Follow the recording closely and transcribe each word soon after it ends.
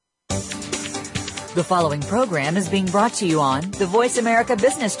The following program is being brought to you on the Voice America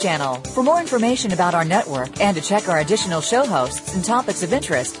Business Channel. For more information about our network and to check our additional show hosts and topics of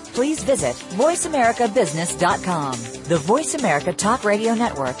interest, please visit voiceamericabusiness.com. The Voice America Talk Radio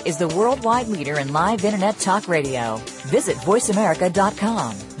Network is the worldwide leader in live Internet talk radio. Visit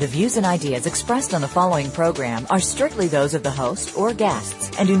voiceamerica.com. The views and ideas expressed on the following program are strictly those of the host or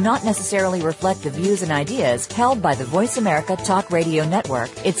guests and do not necessarily reflect the views and ideas held by the Voice America Talk Radio Network,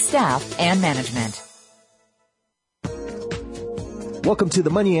 its staff, and management. Welcome to the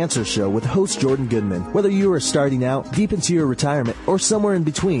Money Answer Show with host Jordan Goodman. Whether you are starting out, deep into your retirement, or somewhere in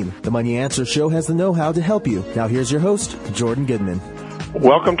between, the Money Answer Show has the know-how to help you. Now here's your host, Jordan Goodman.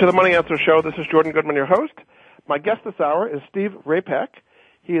 Welcome to the Money Answer Show. This is Jordan Goodman, your host. My guest this hour is Steve Rapek.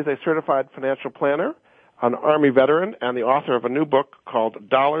 He is a certified financial planner, an Army veteran, and the author of a new book called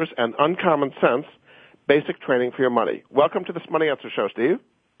Dollars and Uncommon Sense, Basic Training for Your Money. Welcome to this Money Answer Show, Steve.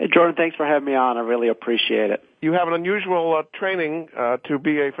 Hey, Jordan, thanks for having me on. I really appreciate it. You have an unusual training to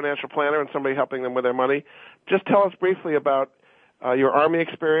be a financial planner and somebody helping them with their money. Just tell us briefly about your Army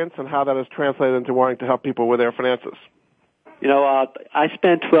experience and how that has translated into wanting to help people with their finances. You know, I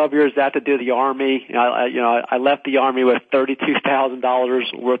spent 12 years out to do the Army. I left the Army with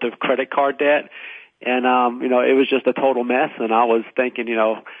 $32,000 worth of credit card debt. And, it was just a total mess. And I was thinking,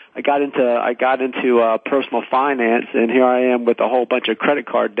 I got into personal finance, and here I am with a whole bunch of credit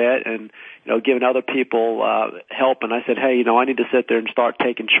card debt and, giving other people, help. And I said, hey, I need to sit there and start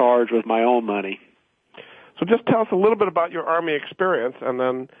taking charge with my own money. So just tell us a little bit about your Army experience and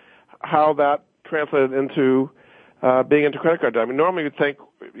then how that translated into, being into credit card debt. I mean, normally you'd think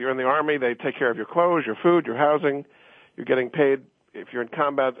you're in the Army, they take care of your clothes, your food, your housing, you're getting paid, if you're in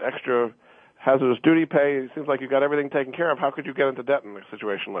combat, extra hazardous duty pay. It seems like you've got everything taken care of. How could you get into debt in a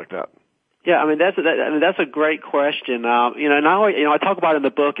situation like that? Yeah, I mean that's a great question. And I talk about in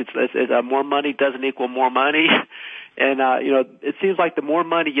the book. It's more money doesn't equal more money, and it seems like the more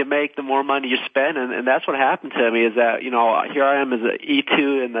money you make, the more money you spend, and that's what happened to me. Is that here I am as an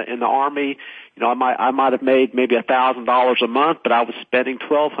E2 in the Army. I might have made maybe $1,000 a month, but I was spending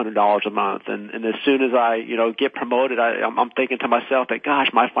 $1,200 a month. And as soon as I, get promoted, I'm thinking to myself that,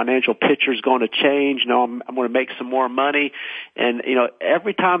 gosh, my financial picture is going to change. I'm going to make some more money. And,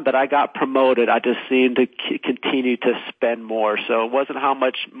 every time that I got promoted, I just seemed to continue to spend more. So it wasn't how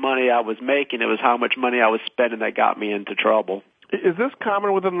much money I was making, it was how much money I was spending that got me into trouble. Is this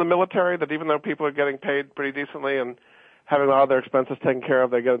common within the military, that even though people are getting paid pretty decently and having all their expenses taken care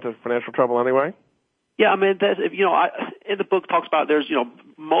of, they get into financial trouble anyway? Yeah, I mean, in the book talks about there's,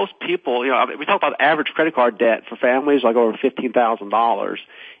 most people, we talk about average credit card debt for families like over $15,000.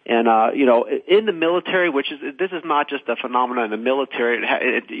 And, in the military, this is not just a phenomenon in the military,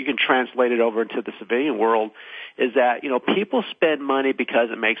 you can translate it over into the civilian world, is that, people spend money because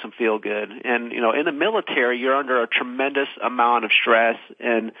it makes them feel good. And, in the military, you're under a tremendous amount of stress.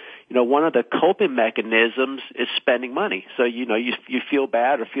 And, one of the coping mechanisms is spending money. So, you feel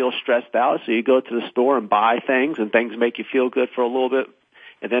bad or feel stressed out, so you go to the store and buy things, and things make you feel good for a little bit.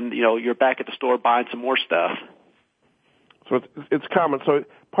 And then, you're back at the store buying some more stuff. So it's common. So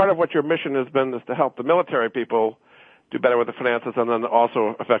part of what your mission has been is to help the military people do better with the finances, and then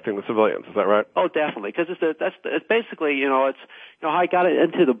also affecting the civilians. Is that right? Oh, definitely. Because it's basically, how I got it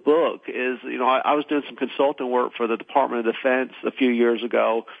into the book is, I was doing some consulting work for the Department of Defense a few years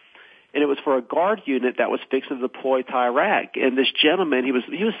ago, and it was for a guard unit that was fixing to deploy to Iraq. And this gentleman, he was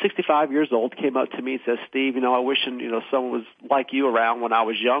 65 years old, came up to me and said, Steve, I wish, someone was like you around when I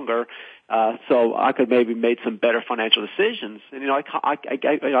was younger, so I could maybe made some better financial decisions. And,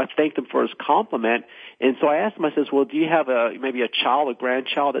 I thanked him for his compliment. And so I asked him, I says, well, do you have maybe a child, a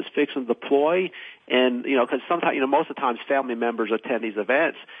grandchild that's fixing to deploy? And, because sometimes, most of the times family members attend these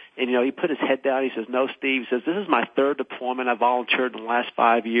events. And, he put his head down. He says, no, Steve. He says, this is my third deployment. I volunteered in the last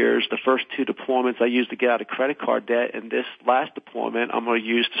 5 years. The first two deployments I used to get out of credit card debt. And this last deployment I'm going to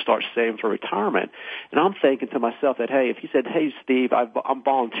use to start saving for retirement. And I'm thinking to myself that, hey, if he said, hey, Steve, I'm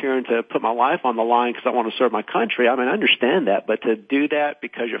volunteering to put my life on the line because I want to serve my country, I mean, I understand that. But to do that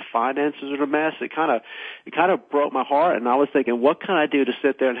because your finances are a mess, it kind of broke my heart. And I was thinking, what can I do to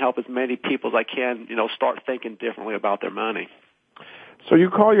sit there and help as many people as I can, start thinking differently about their money? So you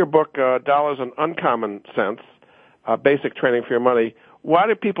call your book Dollars and Uncommon Sense, Basic Training for Your Money. Why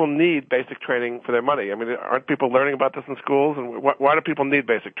do people need basic training for their money? I mean, aren't people learning about this in schools? And why do people need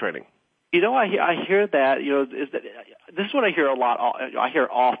basic training? I hear that, this is what I hear a lot, I hear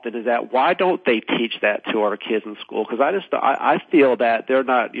often, is that why don't they teach that to our kids in school? Because I feel that they're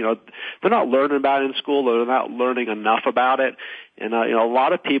not learning about it in school, or they're not learning enough about it. And, a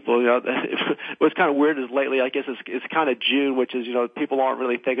lot of people, what's kind of weird is lately, I guess it's kind of June, which is, people aren't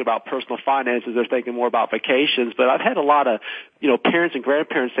really thinking about personal finances. They're thinking more about vacations. But I've had a lot of, parents and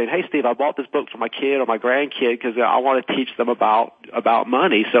grandparents saying, hey, Steve, I bought this book for my kid or my grandkid because I want to teach them about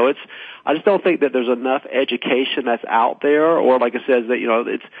money. So I just don't think that there's enough education that's out there, or like I said,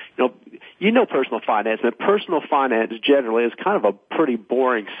 that, personal finance, and personal finance generally is kind of a pretty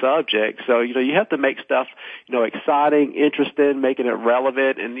boring subject. So, you have to make stuff, exciting, interesting, making it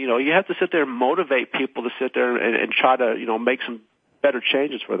relevant, and, you have to sit there and motivate people to sit there and try to, make some better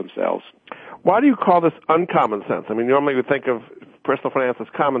changes for themselves. Why do you call this uncommon sense? I mean, normally you think of personal finance as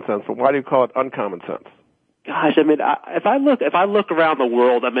common sense, but why do you call it uncommon sense? Gosh, I mean, if I look around the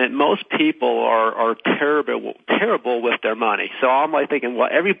world, I mean, most people are terrible with their money. So I'm like thinking, well,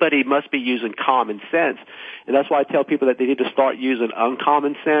 everybody must be using common sense, and that's why I tell people that they need to start using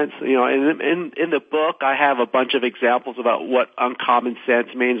uncommon sense. And in the book, I have a bunch of examples about what uncommon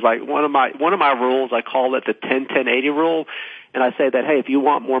sense means. Like one of my rules, I call it the 10-10-80 rule, and I say that, hey, if you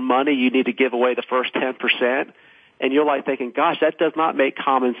want more money, you need to give away the first 10%. And you're like thinking, gosh, that does not make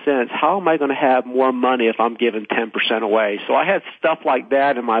common sense. How am I going to have more money if I'm giving 10% away? So I had stuff like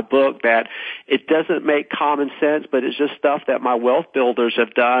that in my book that it doesn't make common sense, but it's just stuff that my wealth builders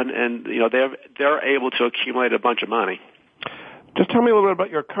have done, and they're able to accumulate a bunch of money. Just tell me a little bit about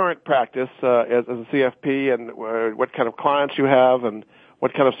your current practice as a CFP, and what kind of clients you have, and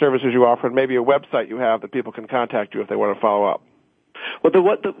what kind of services you offer, and maybe a website you have that people can contact you if they want to follow up. Well,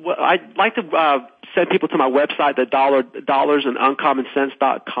 I'd like to send people to my website, the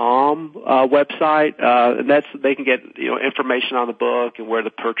dollarsanduncommonsense.com website, and they can get information on the book and where to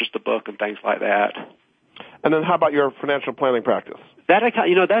purchase the book and things like that. And then how about your financial planning practice? That's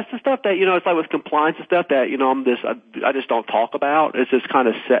the stuff that it's like with compliance and stuff that I just don't talk about. It's just kind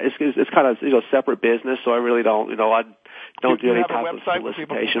of separate business, so I really don't I don't do any type of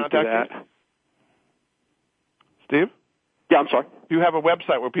solicitation for that. Steve? Yeah, I'm sorry. You have a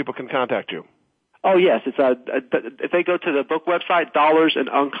website where people can contact you. Oh, yes. It's if they go to the book website,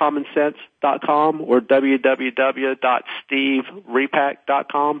 dollarsanduncommonsense.com or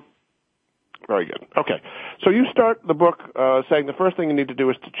www.steverepack.com. Very good. Okay. So you start the book saying the first thing you need to do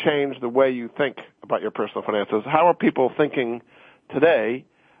is to change the way you think about your personal finances. How are people thinking today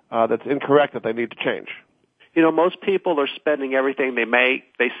that's incorrect that they need to change? Most people are spending everything they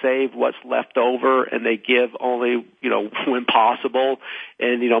make. They save what's left over, and they give only, when possible.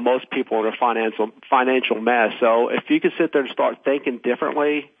 And, most people are in a financial mess. So if you can sit there and start thinking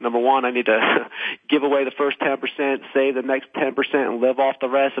differently, number one, I need to give away the first 10%, save the next 10%, and live off the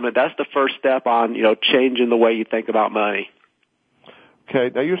rest. I mean, that's the first step on, changing the way you think about money.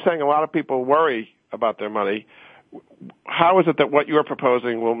 Okay. Now, you're saying a lot of people worry about their money. How is it that what you're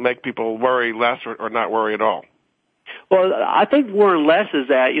proposing will make people worry less or not worry at all? Well, I think worrying less is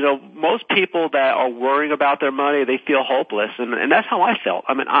that, most people that are worrying about their money, they feel hopeless. And that's how I felt.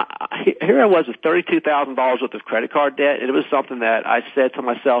 I mean, here I was with $32,000 worth of credit card debt, and it was something that I said to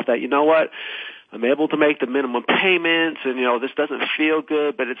myself that, what? I'm able to make the minimum payments, and, this doesn't feel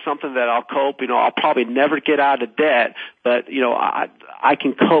good, but it's something that I'll cope. I'll probably never get out of debt, but, I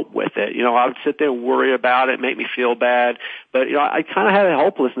can cope with it. I would sit there and worry about it, make me feel bad. But, I kind of had a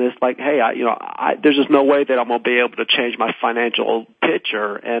hopelessness, like, hey, there's just no way that I'm going to be able to change my financial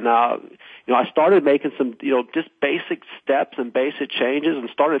picture. And, I started making some, just basic steps and basic changes and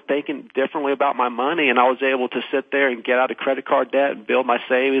started thinking differently about my money. And I was able to sit there and get out of credit card debt and build my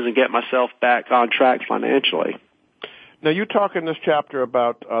savings and get myself back on track financially. Now, you talk in this chapter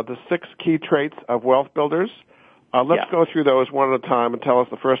about the 6 key traits of wealth builders. Let's go through those one at a time and tell us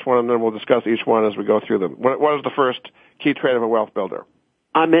the first one, and then we'll discuss each one as we go through them. What is the first key trait of a wealth builder?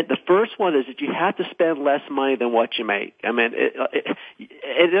 I meant the first one is that you have to spend less money than what you make. I mean,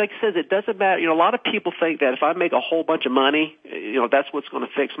 it like I said, it doesn't matter. A lot of people think that if I make a whole bunch of money, that's what's going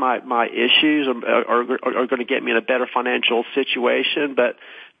to fix my issues or going to get me in a better financial situation. But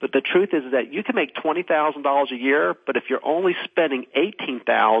the truth is that you can make $20,000 a year, but if you're only spending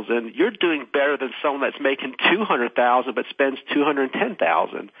 $18,000, you're doing better than someone that's making $200,000 but spends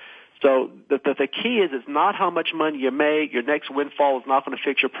 $210,000. So the key is it's not how much money you make. Your next windfall is not going to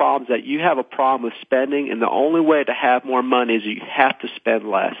fix your problems. That you have a problem with spending, and the only way to have more money is you have to spend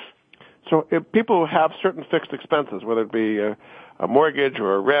less. So if people have certain fixed expenses, whether it be a mortgage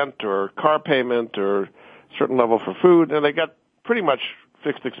or a rent or a car payment or a certain level for food, and they got pretty much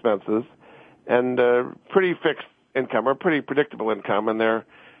fixed expenses and pretty fixed income or pretty predictable income, and they're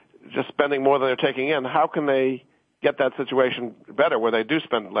just spending more than they're taking in, how can they get that situation better where they do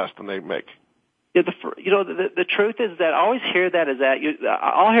spend less than they make? Yeah, the truth is that I always hear that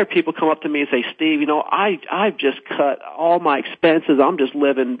I'll hear people come up to me and say, Steve, I've just cut all my expenses. I'm just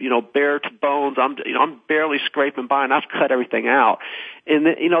living, bare to bones. I'm barely scraping by, and I've cut everything out. And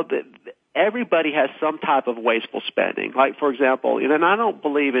everybody has some type of wasteful spending. Like, for example, and I don't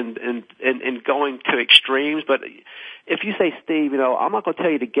believe in going to extremes, but if you say, Steve, I'm not going to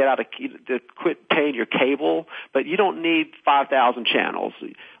tell you to quit paying your cable, but you don't need 5,000 channels.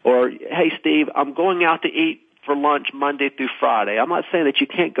 Or, hey, Steve, I'm going out to eat for lunch Monday through Friday. I'm not saying that you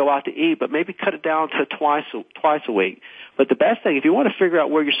can't go out to eat, but maybe cut it down to twice a week. But the best thing, if you want to figure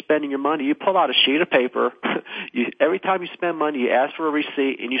out where you're spending your money, you pull out a sheet of paper. Every time you spend money, you ask for a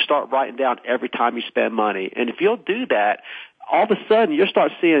receipt, and you start writing down every time you spend money. And if you'll do that, all of a sudden you'll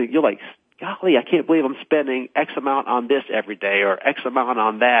start seeing, you're like, golly, I can't believe I'm spending X amount on this every day or X amount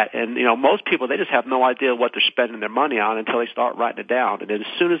on that. And, most people, they just have no idea what they're spending their money on until they start writing it down. And then as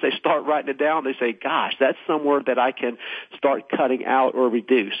soon as they start writing it down, they say, gosh, that's somewhere that I can start cutting out or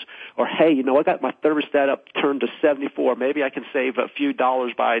reduce. Or, hey, I got my thermostat up turned to 74. Maybe I can save a few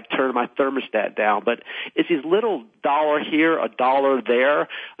dollars by turning my thermostat down. But it's these little $1 here, $1 there.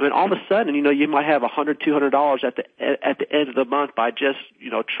 I mean, all of a sudden, you might have $100, $200 at the end of the month by just,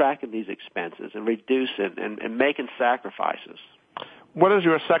 tracking these expenses and reducing and making sacrifices. What is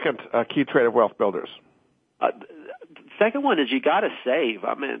your second key trait of wealth builders? Second one is you got to save.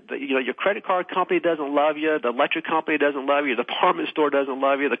 I mean, your credit card company doesn't love you. The electric company doesn't love you. The department store doesn't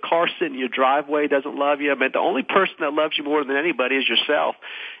love you. The car sitting in your driveway doesn't love you. I mean, the only person that loves you more than anybody is yourself.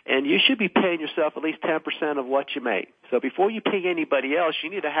 And you should be paying yourself at least 10% of what you make. So before you pay anybody else, you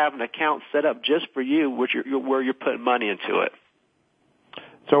need to have an account set up just for you where you're putting money into it.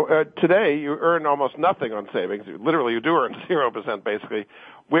 So today you earn almost nothing on savings. Literally, you do earn 0% basically.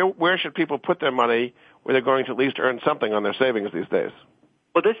 Where should people put their money where they're going to at least earn something on their savings these days?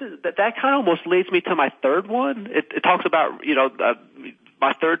 Well, that kind of almost leads me to my third one. It talks about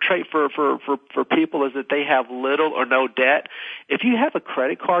my third trait for people is that they have little or no debt. If you have a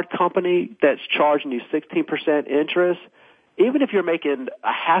credit card company that's charging you 16% interest, even if you're making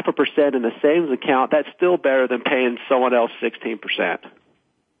 0.5% in the savings account, that's still better than paying someone else 16%.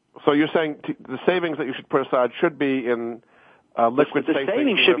 So you're saying the savings that you should put aside should be in liquid savings? The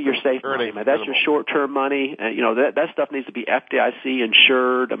savings should be your safe money. That's your short-term money. That stuff needs to be FDIC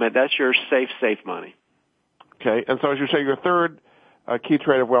insured. That's your safe money. Okay. And so as you say, your third key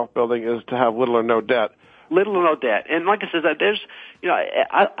trait of wealth building is to have little or no debt. Little or no debt. And like I said, there's,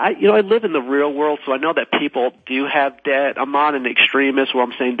 I live in the real world, so I know that people do have debt. I'm not an extremist where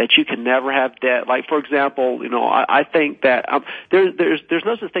I'm saying that you can never have debt. Like, for example, I think that there's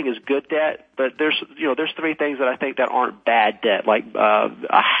no such thing as good debt, but there's three things that I think that aren't bad debt, like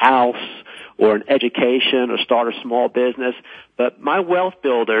a house or an education or start a small business. But my wealth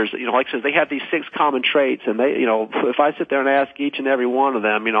builders, like I said, they have these 6 common traits, and they, if I sit there and ask each and every one of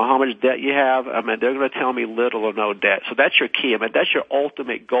them, how much debt you have, they're going to tell me little or no debt. So that's your key. That's your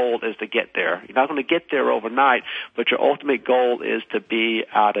ultimate goal is to get there. You're not going to get there overnight, but your ultimate goal is to be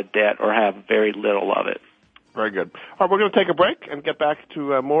out of debt or have very little of it. Very good. All right, we're going to take a break and get back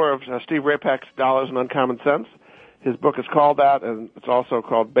to more of Steve Rapak's Dollars and Uncommon Sense. His book is called that, and it's also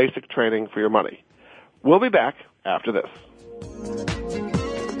called Basic Training for Your Money. We'll be back after this.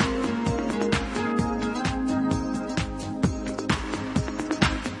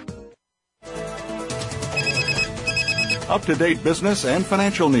 Up-to-date business and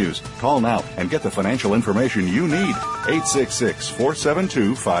financial news. Call now and get the financial information you need.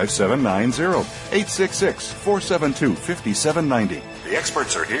 866-472-5790. 866-472-5790. The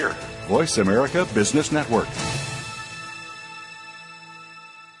experts are here. Voice America Business Network.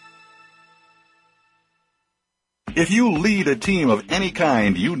 If you lead a team of any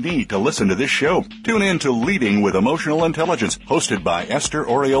kind, you need to listen to this show. Tune in to Leading with Emotional Intelligence, hosted by Esther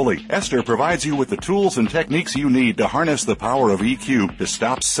Orioli. Esther provides you with the tools and techniques you need to harness the power of EQ to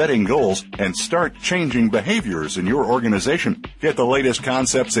stop setting goals and start changing behaviors in your organization. Get the latest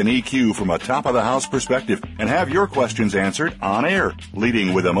concepts in EQ from a top-of-the-house perspective and have your questions answered on air.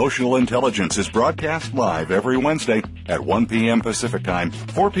 Leading with Emotional Intelligence is broadcast live every Wednesday at 1 p.m. Pacific Time,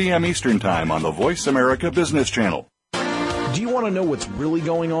 4 p.m. Eastern Time on the Voice America Business Channel. Do you want to know what's really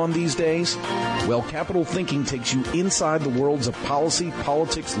going on these days? Well, Capital Thinking takes you inside the worlds of policy,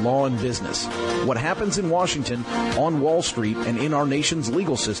 politics, law, and business. What happens in Washington, on Wall Street, and in our nation's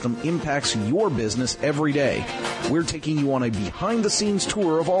legal system impacts your business every day. We're taking you on a behind-the-scenes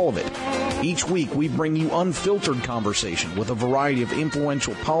tour of all of it. Each week, we bring you unfiltered conversation with a variety of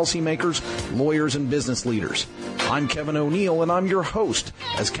influential policymakers, lawyers, and business leaders. I'm Kevin O'Neill, and I'm your host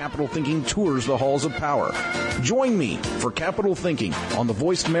as Capital Thinking tours the halls of power. Join me for Capital Thinking on the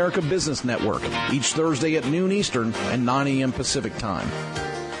Voice America Business Network, each Thursday at noon Eastern and 9 a.m. Pacific Time.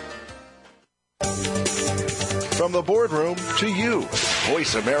 From the boardroom to you,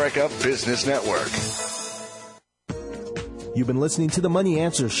 Voice America Business Network. You've been listening to the Money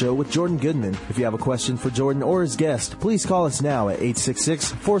Answer Show with Jordan Goodman. If you have a question for Jordan or his guest, please call us now at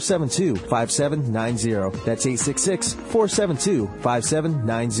 866-472-5790. That's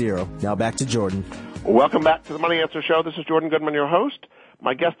 866-472-5790. Now back to Jordan. Welcome back to the Money Answer Show. This is Jordan Goodman, your host.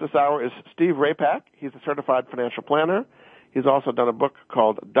 My guest this hour is Steve Rapak. He's a certified financial planner. He's also done a book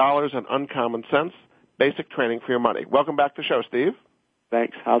called Dollars and Uncommon Sense, Basic Training for Your Money. Welcome back to the show, Steve.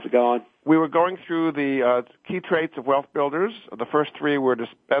 Thanks. How's it going? We were going through the key traits of wealth builders. The first three were to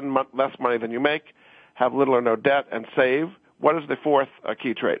spend less money than you make, have little or no debt, and save. What is the fourth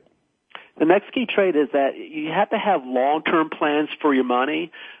key trait? The next key trait is that you have to have long-term plans for your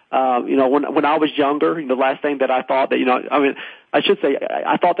money. When I was younger, the last thing that I thought that, I should say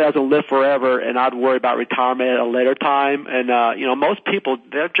I thought that I was going to live forever and I'd worry about retirement at a later time. And, most people,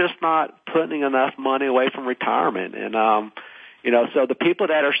 they're just not putting enough money away from retirement. And, so the people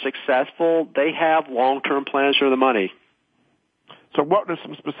that are successful, they have long-term plans for the money. So what are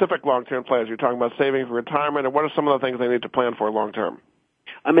some specific long-term plans? You're talking about saving for retirement, and what are some of the things they need to plan for long-term?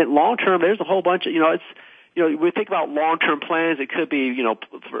 I mean, long-term, there's a whole bunch of, we think about long-term plans. It could be,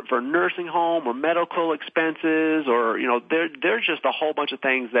 for nursing home or medical expenses or, there's just a whole bunch of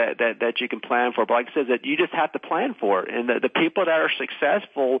things that you can plan for. But like I said, that you just have to plan for it. And the people that are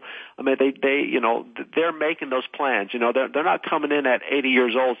successful, I mean, they're making those plans. They're not coming in at 80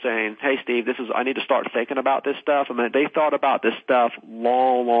 years old saying, hey, Steve, I need to start thinking about this stuff. I mean, they thought about this stuff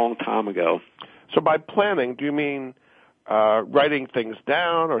long time ago. So by planning, do you mean writing things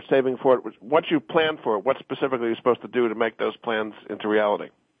down or saving for it? What you plan for, what specifically are you supposed to do to make those plans into reality?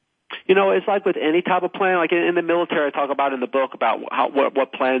 It's like with any type of plan. Like in the military, I talk about in the book about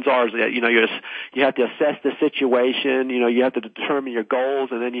what plans are. Is that, you have to assess the situation. You have to determine your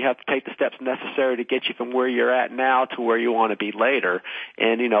goals, and then you have to take the steps necessary to get you from where you're at now to where you want to be later.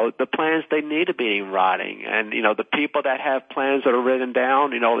 And the plans, they need to be in writing. And the people that have plans that are written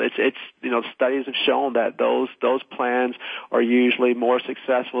down, studies have shown that those plans are usually more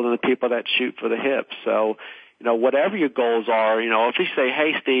successful than the people that shoot for the hip. So, whatever your goals are, if you say,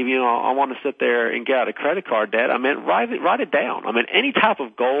 hey, Steve, I want to sit there and get out of credit card debt, I mean, write it down. I mean, any type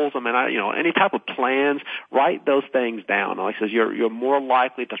of goals, any type of plans, write those things down. Like I says, you're more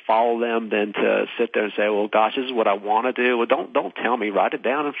likely to follow them than to sit there and say, well, gosh, this is what I want to do. Well, don't tell me. Write it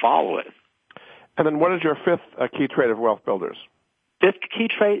down and follow it. And then what is your fifth key trait of wealth builders? Fifth key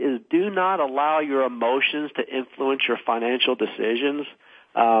trait is do not allow your emotions to influence your financial decisions.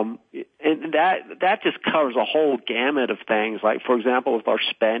 And that just covers a whole gamut of things. Like, for example, with our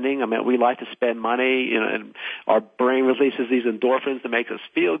spending, I mean, we like to spend money, and our brain releases these endorphins that make us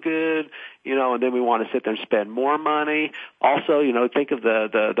feel good, and then we want to sit there and spend more money. Also, think of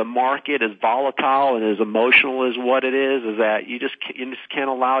the market as volatile and as emotional as what it is that you just can't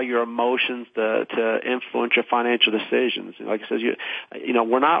allow your emotions to influence your financial decisions. Like I said,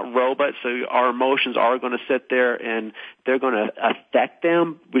 we're not robots, so our emotions are going to sit there and they're going to affect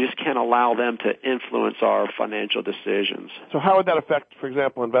them. We just can't allow them to influence our financial decisions. So how would that affect, for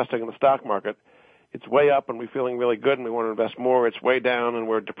example, investing in the stock market? It's way up and we're feeling really good and we want to invest more. It's way down and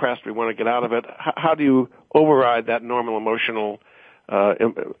we're depressed. We want to get out of it. How do you override that normal emotional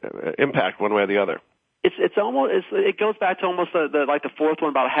impact one way or the other? It goes back to almost the fourth one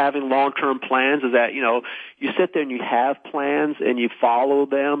about having long-term plans, is that, you sit there and you have plans and you follow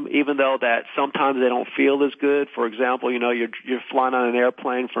them, even though that sometimes they don't feel as good. For example, you're flying on an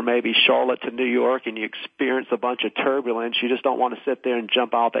airplane from maybe Charlotte to New York and you experience a bunch of turbulence. You just don't want to sit there and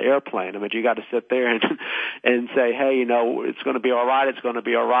jump out the airplane. I mean, you got to sit there and say, hey, it's going to be all right. It's going to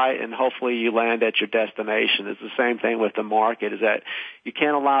be all right. And hopefully you land at your destination. It's the same thing with the market, is that you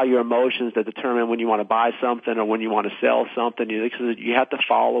can't allow your emotions to determine when you want to buy something or when you want to sell something. You have to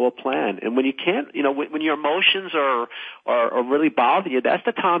follow a plan. And when you can't, when your emotions are really bothering you, that's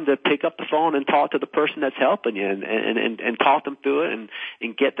the time to pick up the phone and talk to the person that's helping you and talk them through it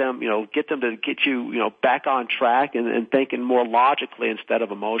and get them to get you, back on track and thinking more logically instead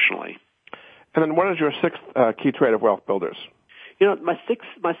of emotionally. And then what is your sixth key trait of wealth builders? My sixth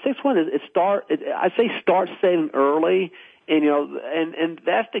one is start saving early. And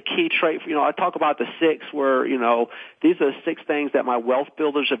that's the key trait. I talk about the six where, these are the six things that my wealth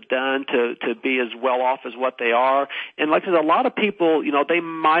builders have done to be as well off as what they are. And like I said, a lot of people, they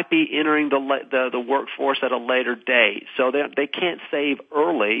might be entering the workforce at a later date. So they can't save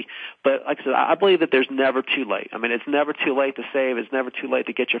early. But like I said, I believe that there's never too late. I mean, it's never too late to save. It's never too late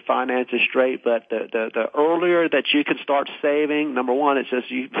to get your finances straight. But the earlier that you can start saving, number one, it's just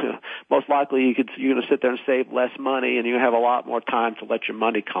most likely you're going to sit there and save less money, and you're going to have a lot more time to let your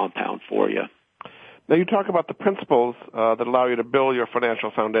money compound for you. Now, you talk about the principles that allow you to build your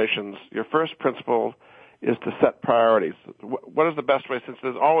financial foundations. Your first principle is to set priorities. What is the best way, since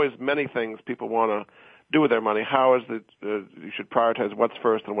there's always many things people want to do with their money, how is it you should prioritize what's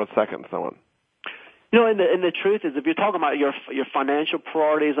first and what's second and so on? You know, and the truth is, if you're talking about your financial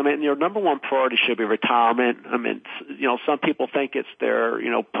priorities, I mean, your number one priority should be retirement. I mean, you know, some people think it's their,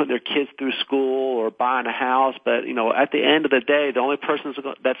 you know, putting their kids through school or buying a house, but, you know, at the end of the day, the only person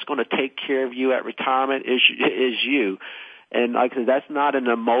that's going to take care of you at retirement is you. And like I said, that's not an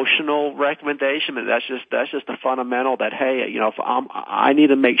emotional recommendation, but that's just a fundamental that, hey, you know, if I need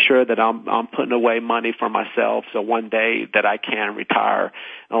to make sure that I'm putting away money for myself so one day that I can retire.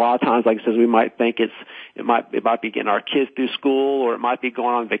 And a lot of times, like I said, we might think it might be getting our kids through school, or it might be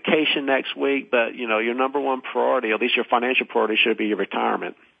going on vacation next week, but you know, your number one priority, at least your financial priority, should be your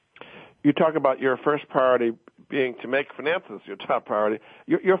retirement. You talk about your first priority being to make finances your top priority.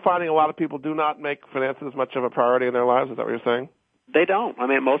 You're finding a lot of people do not make finances much of a priority in their lives. Is that what you're saying? They don't. I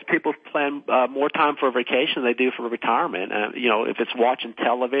mean, most people plan more time for vacation than they do for retirement. You know, if it's watching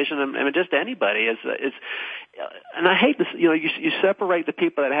television, I mean, just anybody is. And I hate this. You know, you separate the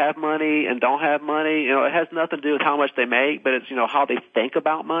people that have money and don't have money. You know, it has nothing to do with how much they make, but it's, you know, how they think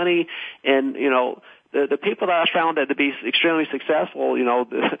about money. And you know, the people that I found that to be extremely successful, you know,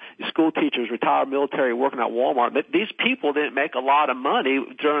 the school teachers, retired military, working at Walmart, these people didn't make a lot of money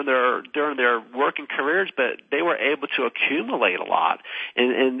during their working careers, but they were able to accumulate a lot.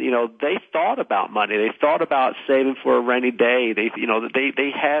 And you know, they thought about money. They thought about saving for a rainy day.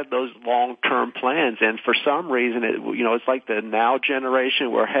 They had those long-term plans. And for some reason, it's like the now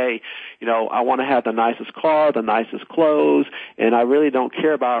generation where, hey, you know, I want to have the nicest car, the nicest clothes, and I really don't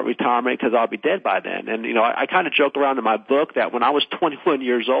care about retirement because I'll be dead by then. And, you know, I kind of joke around in my book that when I was 21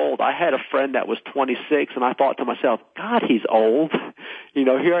 years old, I had a friend that was 26, and I thought to myself, God, he's old. You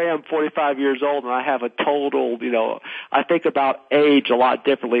know, here I am, 45 years old, and I have a total, you know, I think about age a lot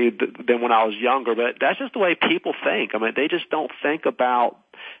differently than when I was younger, but that's just the way people think. I mean, they just don't think about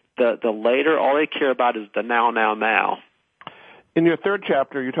the later. All they care about is the now. In your third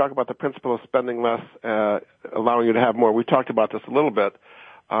chapter, you talk about the principle of spending less, allowing you to have more. We talked about this a little bit.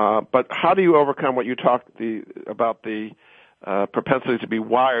 But how do you overcome what you talked about the propensity to be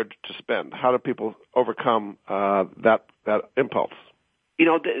wired to spend? How do people overcome that impulse? You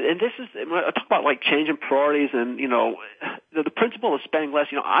know, and this is, when I talk about like changing priorities and, you know, the principle of spending less,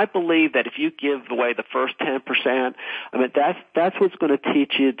 you know, I believe that if you give away the first 10%, I mean, that's what's going to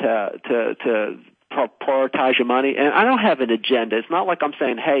teach you to prioritize your money. And I don't have an agenda. It's not like I'm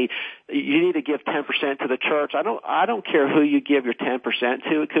saying, hey, you need to give 10% to the church. I don't care who you give your 10%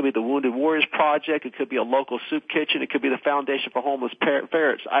 to. It could be the Wounded Warriors Project. It could be a local soup kitchen. It could be the Foundation for Homeless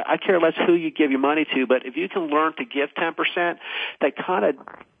Parents. I care less who you give your money to, but if you can learn to give 10%, that kind of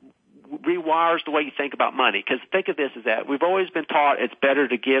rewires the way you think about money. Because think of this as that we've always been taught it's better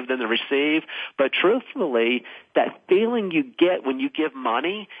to give than to receive, but truthfully, that feeling you get when you give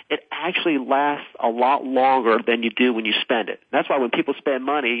money, it actually lasts a lot longer than you do when you spend it. That's why when people spend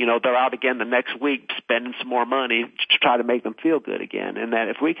money, you know, they're out again the next week spending some more money to try to make them feel good again. And that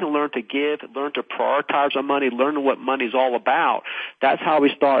if we can learn to give, learn to prioritize our money, learn what money's all about, that's how we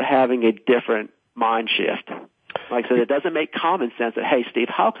start having a different mind shift. Like I said, it doesn't make common sense that, hey, Steve,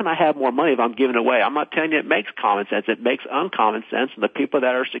 how can I have more money if I'm giving away? I'm not telling you it makes common sense. It makes uncommon sense. And the people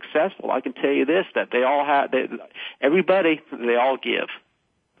that are successful, I can tell you this, that they all have, they all give.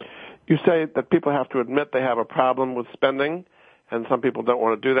 You say that people have to admit they have a problem with spending, and some people don't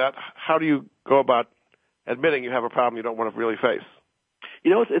want to do that. How do you go about admitting you have a problem you don't want to really face?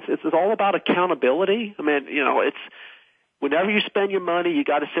 You know, it's all about accountability. I mean, you know, whenever you spend your money, you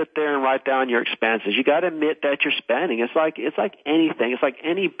got to sit there and write down your expenses. You got to admit that you're spending. It's like anything. It's like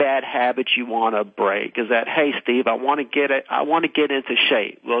any bad habit you want to break. Is that, hey, Steve, I want to get into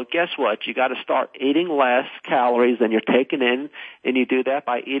shape. Well, guess what? You got to start eating less calories than you're taking in, and you do that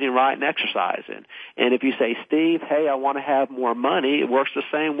by eating right and exercising. And if you say, Steve, hey, I want to have more money, it works the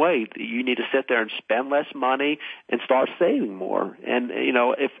same way. You need to sit there and spend less money and start saving more. And you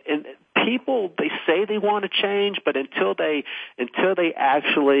know, people, they say they want to change, but until they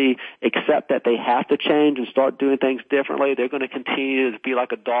actually accept that they have to change and start doing things differently, they're going to continue to be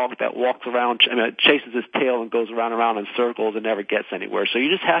like a dog that walks around, chases his tail and goes around in circles and never gets anywhere. So you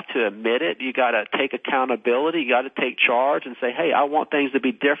just have to admit it. You got to take accountability. You got to take charge and say, hey, I want things to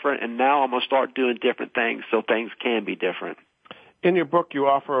be different, and now I'm going to start doing different things so things can be different. In your book, you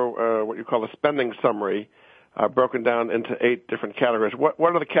offer what you call a spending summary, broken down into 8 different categories. What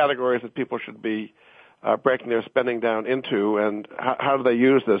are the categories that people should be breaking their spending down into, and how do they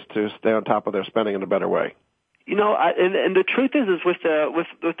use this to stay on top of their spending in a better way? You know, and the truth is with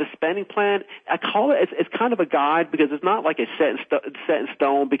the spending plan, I call it, it's kind of a guide because it's not like a set in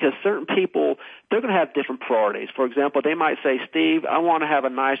stone, because certain people, they're going to have different priorities. For example, they might say, Steve, I want to have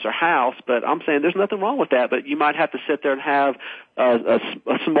a nicer house, but I'm saying there's nothing wrong with that, but you might have to sit there and have a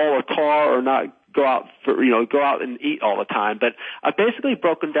smaller car or not go out and eat all the time. But I've basically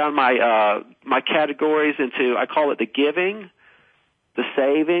broken down my categories into, I call it the giving, the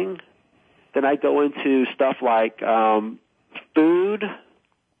saving. Then I go into stuff like food,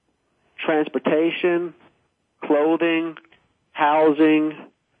 transportation, clothing, housing,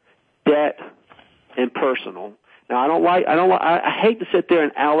 debt, and personal. Now I hate to sit there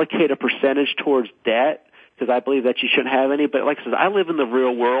and allocate a percentage towards debt, because I believe that you shouldn't have any. But like I said, I live in the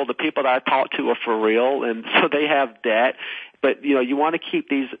real world. The people that I talk to are for real, and so they have debt. But, you know, you want to keep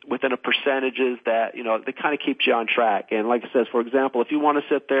these within a percentages that, you know, they kind of keeps you on track. And like I said, for example, if you want to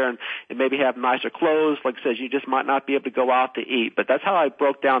sit there and maybe have nicer clothes, like I said, you just might not be able to go out to eat. But that's how I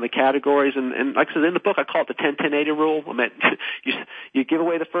broke down the categories. And like I said, in the book, I call it the 10-10-80 rule. I mean, you give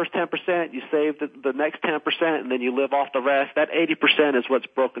away the first 10%, you save the next 10%, and then you live off the rest. That 80% is what's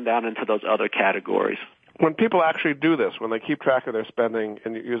broken down into those other categories. When people actually do this, when they keep track of their spending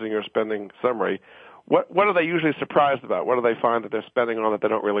and using your spending summary, what are they usually surprised about? What do they find that they're spending on that they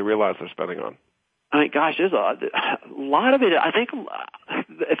don't really realize they're spending on? I mean, gosh, there's a lot of it. I think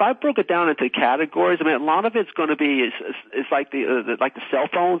if I broke it down into categories, I mean, a lot of it's going to be it's like the cell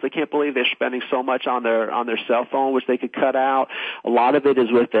phones. They can't believe they're spending so much on their cell phone, which they could cut out. A lot of it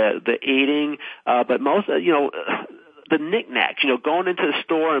is with the eating, but most, you know, the knickknacks, you know, going into the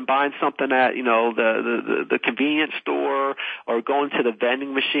store and buying something at, you know, the convenience store, or going to the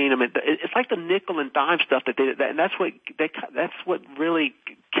vending machine. I mean, it's like the nickel and dime stuff and that's what really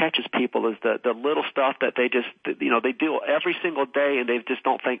catches people, is the little stuff that they just, you know, they do every single day, and they just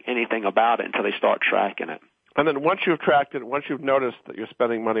don't think anything about it until they start tracking it. And then once you've tracked it, once you've noticed that you're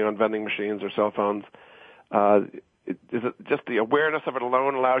spending money on vending machines or cell phones, is it just the awareness of it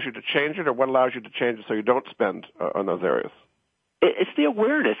alone allows you to change it, or what allows you to change it so you don't spend on those areas? It's the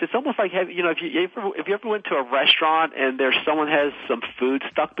awareness. It's almost like, you know, if you ever went to a restaurant and someone has some food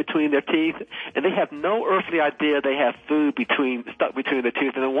stuck between their teeth, and they have no earthly idea they have food stuck between their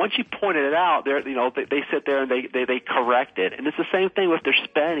teeth, and then once you pointed it out, they sit there and they correct it. And it's the same thing with their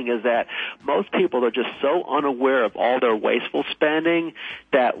spending, is that most people are just so unaware of all their wasteful spending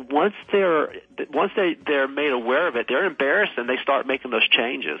that once they're made aware of it, they're embarrassed and they start making those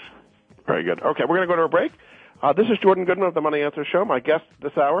changes. Very good. Okay, we're going to go to a break. This is Jordan Goodman of the Money Answer Show. My guest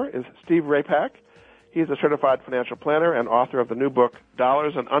this hour is Steve Rapak. He's a certified financial planner and author of the new book,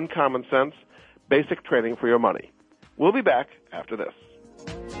 Dollars and Uncommon Sense, Basic Training for Your Money. We'll be back after this.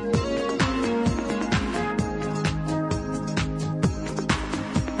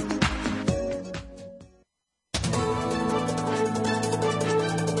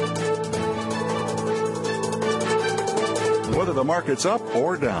 Whether the market's up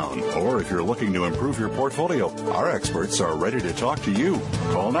or down, or if you're looking to improve your portfolio, our experts are ready to talk to you.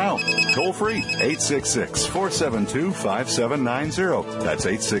 Call now. Toll free, 866-472-5790. That's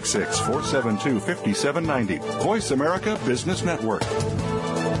 866-472-5790. Voice America Business Network.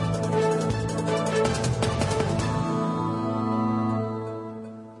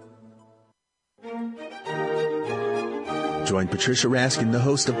 Join Patricia Raskin, the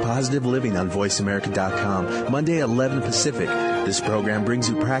host of Positive Living on VoiceAmerica.com, Monday at 11 Pacific. This program brings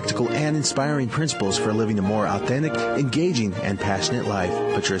you practical and inspiring principles for living a more authentic, engaging, and passionate life.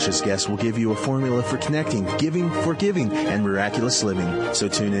 Patricia's guests will give you a formula for connecting, giving, forgiving, and miraculous living. So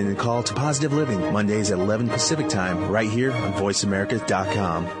tune in and call to Positive Living, Mondays at 11 Pacific Time, right here on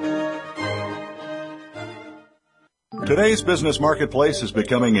VoiceAmerica.com. Today's business marketplace is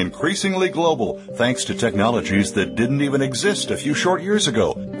becoming increasingly global thanks to technologies that didn't even exist a few short years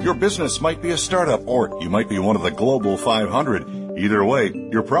ago. Your business might be a startup, or you might be one of the Global 500. Either way,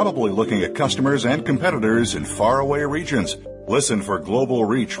 you're probably looking at customers and competitors in faraway regions. Listen for Global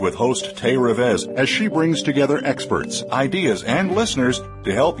Reach with host Tay Revez as she brings together experts, ideas, and listeners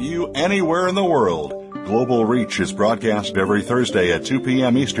to help you anywhere in the world. Global Reach is broadcast every Thursday at 2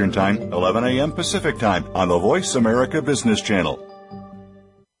 p.m. Eastern Time, 11 a.m. Pacific Time on the Voice America Business Channel.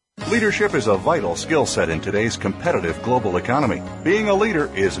 Leadership is a vital skill set in today's competitive global economy. Being a leader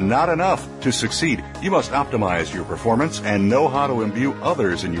is not enough. To succeed, you must optimize your performance and know how to imbue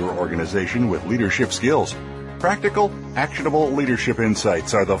others in your organization with leadership skills. Practical, actionable leadership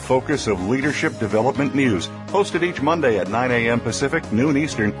insights are the focus of Leadership Development News, hosted each Monday at 9 a.m. Pacific, noon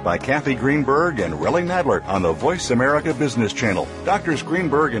Eastern, by Kathy Greenberg and Relly Nadler on the Voice America Business Channel. Doctors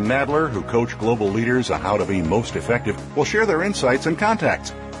Greenberg and Nadler, who coach global leaders on how to be most effective, will share their insights and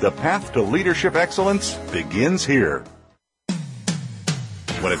contacts. The path to leadership excellence begins here.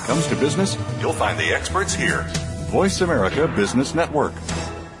 When it comes to business, you'll find the experts here. Voice America Business Network.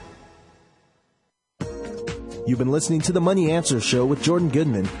 You've been listening to the Money Answer Show with Jordan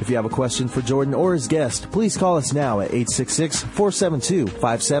Goodman. If you have a question for Jordan or his guest, please call us now at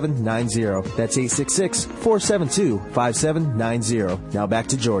 866-472-5790. That's 866-472-5790. Now back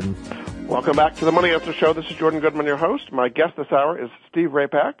to Jordan. Welcome back to the Money Answer Show. This is Jordan Goodman, your host. My guest this hour is Steve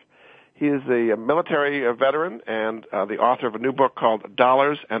Rapak. He is a military veteran and the author of a new book called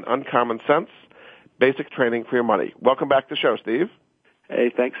Dollars and Uncommon Sense, Basic Training for Your Money. Welcome back to the show, Steve. Hey,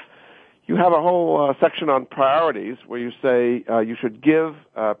 thanks. You have a whole section on priorities where you say you should give,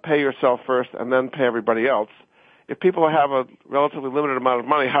 pay yourself first, and then pay everybody else. If people have a relatively limited amount of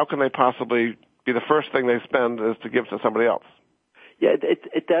money, how can they possibly be the first thing they spend is to give to somebody else? Yeah,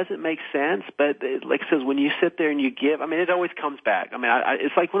 it doesn't make sense, but like it says, when you sit there and you give, I mean, it always comes back. I mean,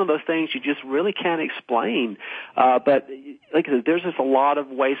 it's like one of those things you just really can't explain. But like I said, there's just a lot of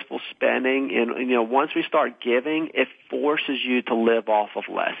wasteful spending, and you know, once we start giving, it forces you to live off of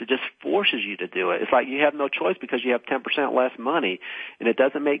less. It just forces you to do it. It's like you have no choice because you have 10% less money, and it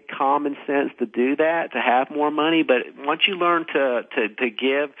doesn't make common sense to do that, to have more money. But once you learn to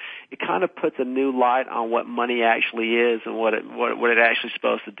give, it kind of puts a new light on what money actually is and what it actually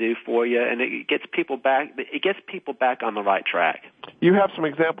supposed to do for you, and it gets people back. It gets people back on the right track. You have some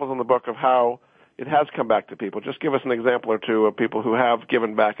examples in the book of how it has come back to people. Just give us an example or two of people who have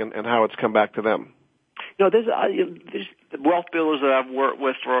given back and how it's come back to them. You know, there's wealth builders that I've worked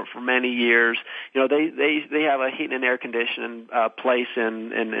with for many years. You know, they have a heating and air conditioning place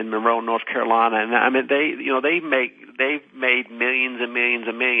in Monroe, North Carolina, and I mean they've made millions and millions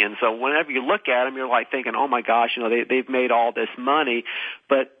and millions. So whenever you look at them, you're like thinking, oh my gosh, you know, they've made all this money.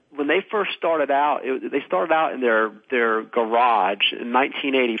 But when they first started out, they started out in their garage in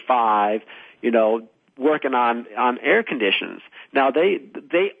 1985. You know, working on air conditioners. Now they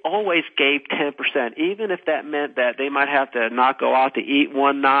always gave 10%, even if that meant that they might have to not go out to eat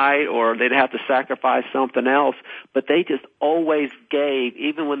one night or they'd have to sacrifice something else, but they just always gave,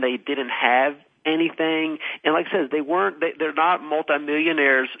 even when they didn't have anything. And like I said, they're not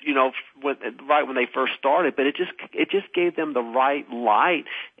multimillionaires, you know, right when they first started, but it just gave them the right light.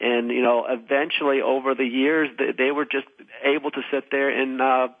 And, you know, eventually over the years, they were just able to sit there and,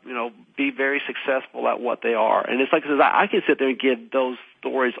 you know, be very successful at what they are. And it's like I can sit there and give those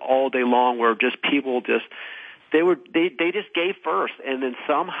stories all day long where just people just, they just gave first, and then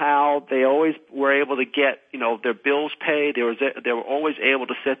somehow they always were able to get, you know, their bills paid. They were always able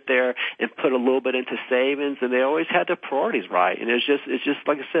to sit there and put a little bit into savings, and they always had their priorities right. And it's just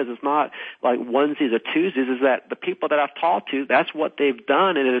like I said, it's not like onesies or twosies. Is that the people that I've talked to, that's what they've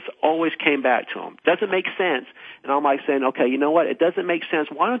done, and it's always came back to them. Doesn't make sense, and I'm like saying, okay, you know what? It doesn't make sense.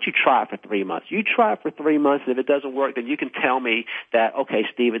 Why don't you try it for 3 months? You try it for 3 months, and if it doesn't work, then you can tell me that, okay,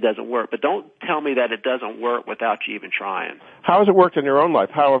 Steve, it doesn't work. But don't tell me that it doesn't work without you even trying. How has it worked in your own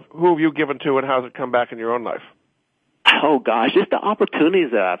life? Who have you given to, and how has it come back in your own life? Oh gosh, just the opportunities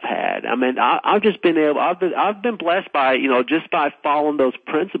that I've had. I mean, I've just been I've been blessed by, you know, just by following those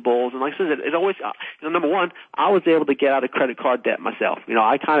principles. And like I said, it always, you know, number one, I was able to get out of credit card debt myself. You know,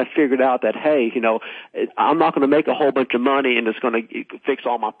 I kind of figured out that, hey, you know, I'm not going to make a whole bunch of money and it's going to fix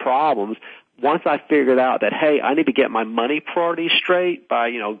all my problems. Once I figured out that, hey, I need to get my money priorities straight by,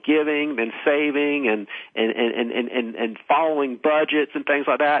 you know, giving, then saving and following budgets and things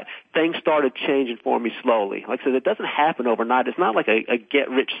like that, things started changing for me slowly. Like I said, it doesn't happen overnight. It's not like a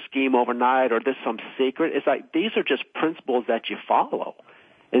get-rich scheme overnight or this some secret. It's like these are just principles that you follow.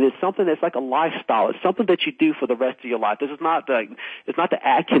 And it's something that's like a lifestyle. It's something that you do for the rest of your life. It's not the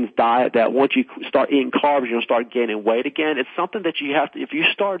Atkins diet that once you start eating carbs, you're going to start gaining weight again. It's something that you have to, if you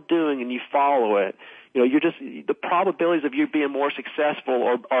start doing and you follow it, you know, the probabilities of you being more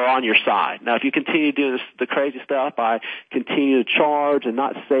successful are on your side. Now, if you continue doing the crazy stuff by continuing to charge and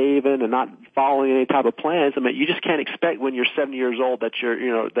not saving and not following any type of plans, I mean, you just can't expect when you're 70 years old that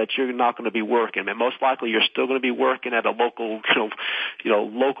you're not going to be working. And most likely you're still going to be working at a local,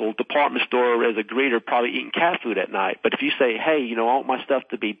 local department store as a greeter, probably eating cat food at night. But if you say, hey, you know, I want my stuff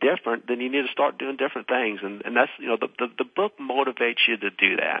to be different, then you need to start doing different things. And that's, you know, the book motivates you to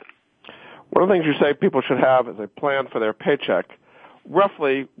do that. One of the things you say people should have is a plan for their paycheck.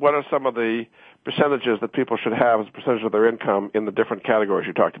 Roughly, what are some of the percentages that people should have as a percentage of their income in the different categories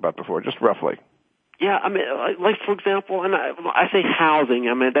you talked about before, just roughly? Yeah, I mean, like for example, and I say housing.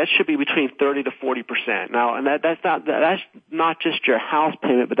 I mean, that should be between 30 to 40%. Now, and that's not just your house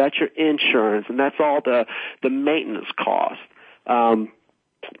payment, but that's your insurance, and that's all the maintenance cost.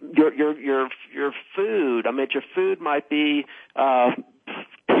 Your food. I mean, your food might be 10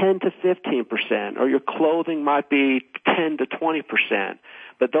 to 15%, or your clothing might be 10 to 20%.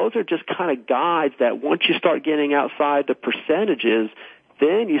 But those are just kind of guides that once you start getting outside the percentages,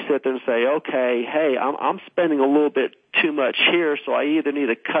 then you sit there and say, okay, hey, I'm spending a little bit too much here, so I either need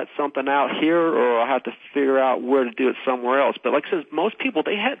to cut something out here or I have to figure out where to do it somewhere else. But like I said, most people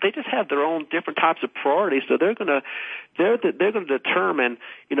they just have their own different types of priorities, so they're gonna determine,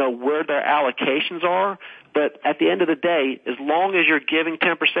 you know, where their allocations are. But at the end of the day, as long as you're giving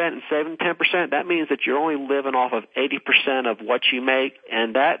 10% and saving 10%, that means that you're only living off of 80% of what you make,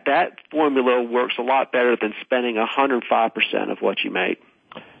 and that formula works a lot better than spending 105% of what you make.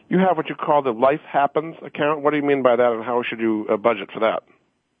 You have what you call the Life Happens account. What do you mean by that, and how should you budget for that?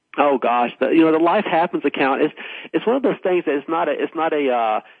 Oh gosh, the Life Happens account it's one of those things that it's not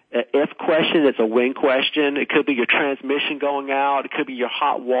a if question, it's a when question. It could be your transmission going out, it could be your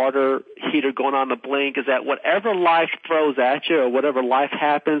hot water heater going on the blink. Is that whatever life throws at you or whatever life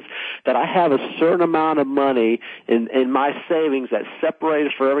happens, that I have a certain amount of money in my savings that's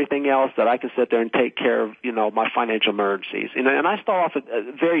separated for everything else that I can sit there and take care of, you know, my financial emergencies. And I start off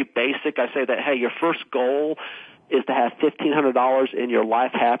very basic. I say that, hey, your first goal is to have $1,500 in your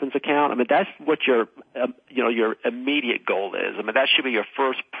Life Happens account. I mean, that's what your immediate goal is. I mean, that should be your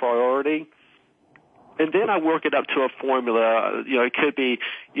first priority. And then I work it up to a formula. You know, it could be,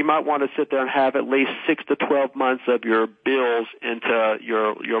 you might want to sit there and have at least 6 to 12 months of your bills into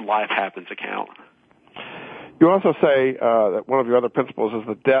your Life Happens account. You also say that one of your other principles is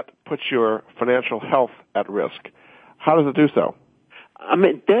that debt puts your financial health at risk. How does it do so? I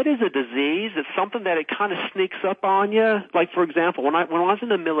mean, debt is a disease. It's something that it kind of sneaks up on you. Like, for example, when I was in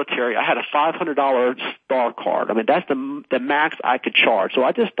the military, I had a $500 star card. I mean, that's the max I could charge. So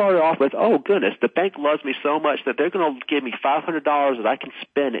I just started off with, oh goodness, the bank loves me so much that they're going to give me $500 that I can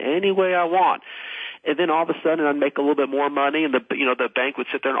spend any way I want. And then all of a sudden I'd make a little bit more money, and the bank would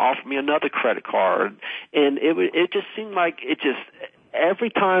sit there and offer me another credit card. And it just seemed like every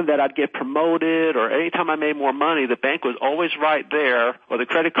time that I'd get promoted or any time I made more money, the bank was always right there, or the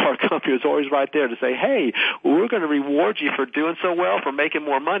credit card company was always right there to say, hey, we're going to reward you for doing so well, for making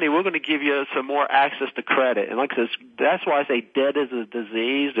more money. We're going to give you some more access to credit. And like I said, that's why I say debt is a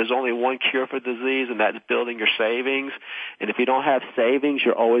disease. There's only one cure for disease, and that's building your savings. And if you don't have savings,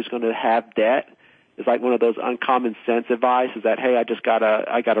 you're always going to have debt. It's like one of those uncommon sense advice is that, hey, I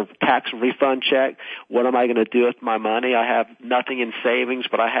got a tax refund check. What am I going to do with my money? I have nothing in savings,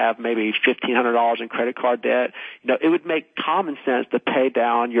 but I have maybe $1,500 in credit card debt. You know, it would make common sense to pay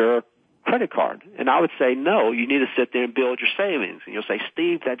down your credit card. And I would say, no, you need to sit there and build your savings. And you'll say,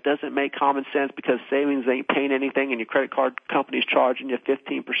 Steve, that doesn't make common sense because savings ain't paying anything and your credit card company's charging you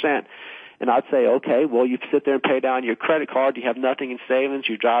 15%. And I'd say, okay, well, you sit there and pay down your credit card. You have nothing in savings.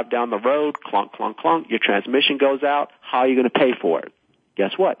 You drive down the road, clunk, clunk, clunk. Your transmission goes out. How are you going to pay for it?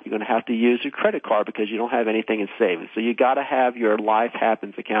 Guess what? You're going to have to use your credit card because you don't have anything in savings. So you got to have your Life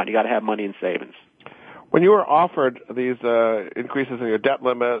Happens account. You got to have money in savings. When you were offered these increases in your debt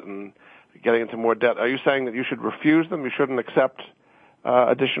limit and getting into more debt, are you saying that you should refuse them? You shouldn't accept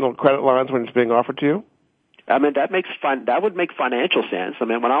additional credit lines when it's being offered to you? I mean, that would make financial sense. I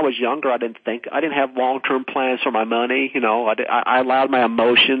mean, when I was younger, I didn't have long-term plans for my money. You know, I allowed my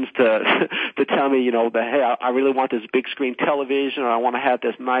emotions to tell me, you know, that, hey, I really want this big screen television, or I want to have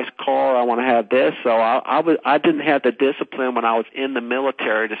this nice car, or I want to have this. So I didn't have the discipline when I was in the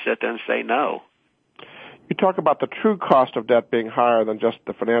military to sit there and say no. You talk about the true cost of debt being higher than just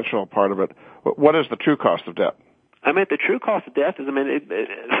the financial part of it. What is the true cost of debt? I mean, the true cost of death is, I mean,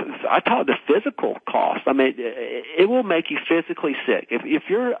 I call it the physical cost. I mean, it will make you physically sick. If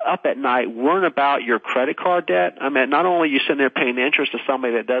you're up at night worrying about your credit card debt, I mean, not only are you sitting there paying interest to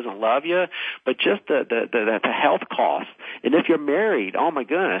somebody that doesn't love you, but just the health cost. And if you're married, oh my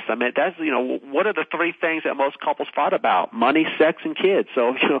goodness, I mean, that's, you know, what are the three things that most couples fight about? Money, sex, and kids.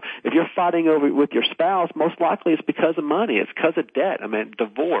 So, you know, if you're fighting over with your spouse, most likely it's because of money. It's because of debt. I mean,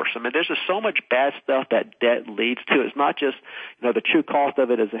 divorce. I mean, there's just so much bad stuff that debt leads to. It's not just, you know, the true cost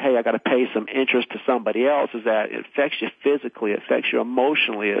of it is, hey, I got to pay some interest to somebody else, is that it affects you physically, it affects you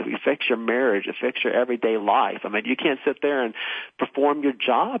emotionally, it affects your marriage, it affects your everyday life. I mean, you can't sit there and perform your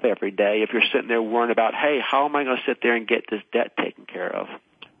job every day if you're sitting there worrying about, hey, how am I going to sit there and get this debt taken care of?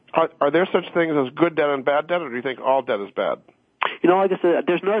 Are there such things as good debt and bad debt, or do you think all debt is bad? You know, like I said,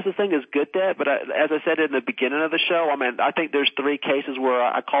 there's no such thing as good debt, but as I said in the beginning of the show, I mean, I think there's three cases where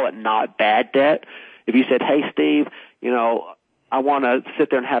I call it not bad debt. If you said, hey, Steve, I want to sit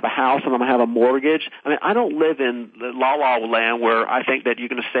there and have a house and I'm going to have a mortgage. I mean, I don't live in the la-la land where I think that you're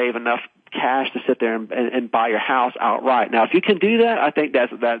going to save enough cash to sit there and buy your house outright. Now, if you can do that, I think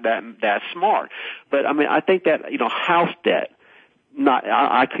that's smart. But I mean, I think that, house debt,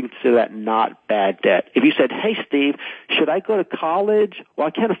 I consider that not bad debt. If you said, hey, Steve, should I go to college? Well,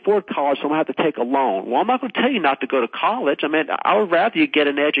 I can't afford college, so I'm going to have to take a loan. Well, I'm not going to tell you not to go to college. I mean, I would rather you get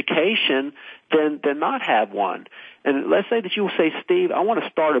an education than not have one. And let's say that you will say, Steve, I want to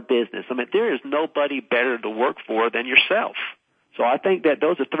start a business. I mean, there is nobody better to work for than yourself. So I think that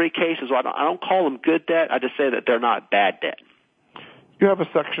those are three cases. I don't call them good debt. I just say that they're not bad debt. You have a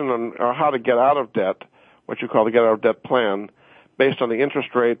section on how to get out of debt, what you call the get out of debt plan, based on the interest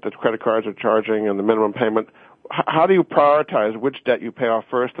rate that credit cards are charging and the minimum payment. How do you prioritize which debt you pay off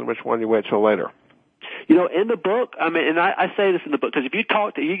first and which one you wait till later? In the book, I mean, and I say this in the book, because if you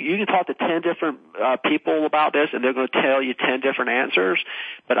talk to, you can talk to 10 different people about this, and they're going to tell you 10 different answers.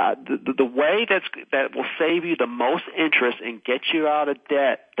 But the way that will save you the most interest and get you out of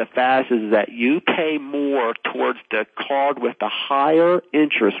debt the fastest is that you pay more towards the card with the higher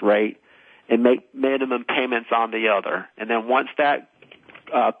interest rate and make minimum payments on the other. And then once that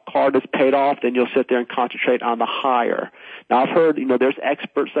card is paid off, then you'll sit there and concentrate on the higher. Now, I've heard, there's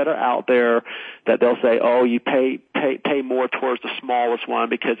experts that are out there that they'll say, oh, you pay more towards the smallest one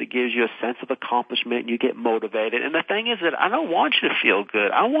because it gives you a sense of accomplishment and you get motivated. And the thing is that I don't want you to feel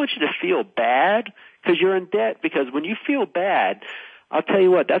good. I want you to feel bad because you're in debt, because when you feel bad, I'll tell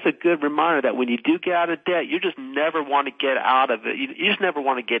you what, that's a good reminder that when you do get out of debt, you just never want to get out of it. You just never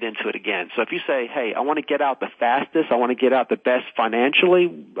want to get into it again. So if you say, hey, I want to get out the fastest, I want to get out the best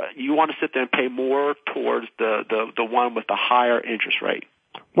financially, you want to sit there and pay more towards the one with the higher interest rate.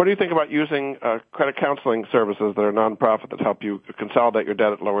 What do you think about using credit counseling services that are nonprofit that help you consolidate your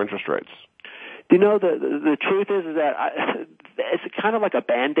debt at lower interest rates? The truth is that it's kind of like a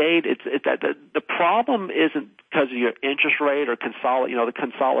Band-Aid. It's that the problem isn't because of your interest rate or the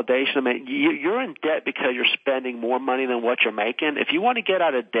consolidation. I mean, you're in debt because you're spending more money than what you're making. If you want to get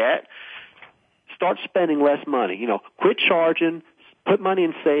out of debt, start spending less money. Quit charging, put money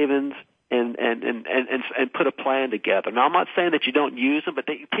in savings, and put a plan together. Now, I'm not saying that you don't use them, but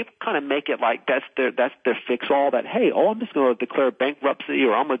people kind of make it like that's their fix-all, that, hey, I'm just going to declare bankruptcy,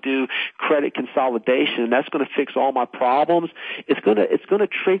 or I'm going to do credit consolidation, and that's going to fix all my problems. It's going to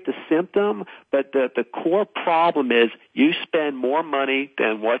treat the symptom, but the core problem is you spend more money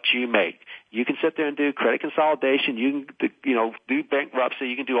than what you make. You can sit there and do credit consolidation. You can, do bankruptcy.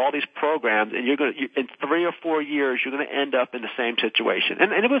 You can do all these programs, and in 3 or 4 years, you're going to end up in the same situation.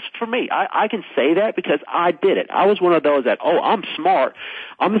 And it was for me. I can say that because I did it. I was one of those that, I'm smart.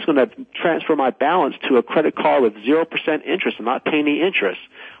 I'm just going to transfer my balance to a credit card with 0% interest and not pay any interest.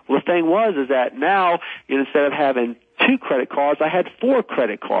 Well, the thing is that now, instead of having 2 credit cards, I had 4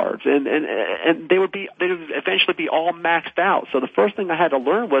 credit cards, and they would eventually be all maxed out. So the first thing I had to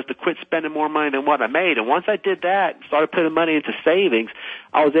learn was to quit spending more money than what I made. And once I did that, started putting money into savings,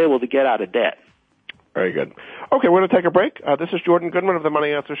 I was able to get out of debt. Very good. Okay, we're going to take a break. This is Jordan Goodman of the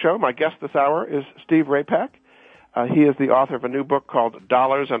Money Answer Show. My guest this hour is Steve Rapak. He is the author of a new book called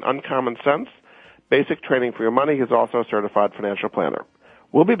Dollars and Uncommon Sense, Basic Training for Your Money. He's also a certified financial planner.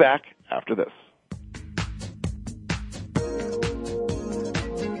 We'll be back after this.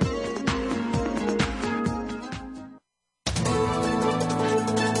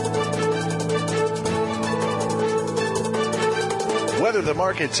 Whether the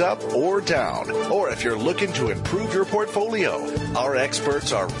market's up or down, or if you're looking to improve your portfolio, our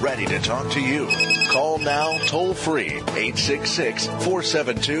experts are ready to talk to you. Call now toll free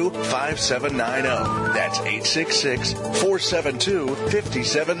 866-472-5790. That's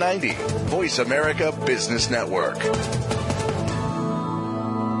 866-472-5790. Voice America Business Network.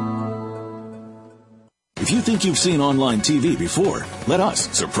 If you think you've seen online TV before, let us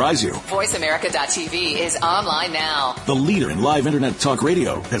surprise you. VoiceAmerica.tv is online now. The leader in live Internet talk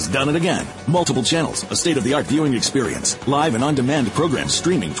radio has done it again. Multiple channels, a state-of-the-art viewing experience, live and on-demand programs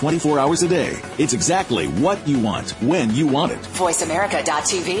streaming 24 hours a day. It's exactly what you want, when you want it.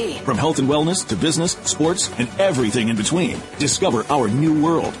 VoiceAmerica.tv. From health and wellness to business, sports, and everything in between. Discover our new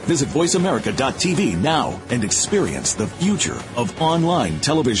world. Visit VoiceAmerica.tv now and experience the future of online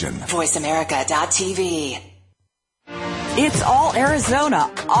television. VoiceAmerica.tv. It's all Arizona,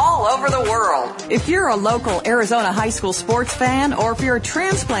 all over the world. If you're a local Arizona high school sports fan, or if you're a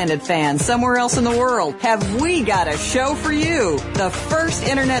transplanted fan somewhere else in the world, have we got a show for you. The first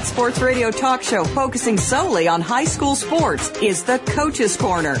internet sports radio talk show focusing solely on high school sports is the Coach's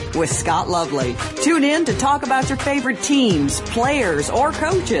Corner with Scott Lovely. Tune in to talk about your favorite teams, players, or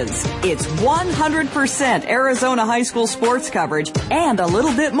coaches. It's 100% Arizona high school sports coverage and a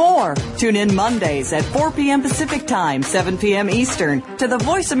little bit more. Tune in Mondays at 4 p.m. Pacific Time, 7 p.m. Eastern to the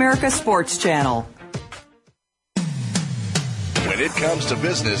Voice America Sports Channel. When it comes to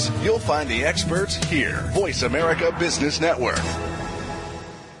business, you'll find the experts here. Voice America Business Network.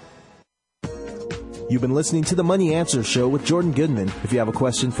 You've been listening to the Money Answer Show with Jordan Goodman. If you have a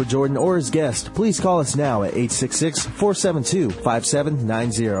question for Jordan or his guest, please call us now at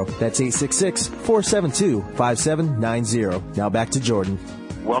 866-472-5790. That's 866-472-5790. Now back to Jordan.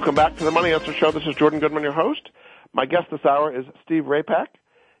 Welcome back to the Money Answer Show. This is Jordan Goodman, your host. My guest this hour is Steve Rapak.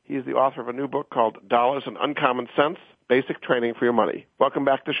 He is the author of a new book called Dollars and Uncommon Sense, Basic Training for Your Money. Welcome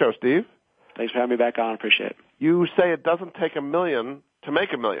back to the show, Steve. Thanks for having me back on. Appreciate it. You say it doesn't take $1 million to make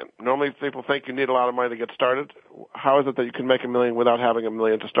 $1 million. Normally people think you need a lot of money to get started. How is it that you can make $1 million without having $1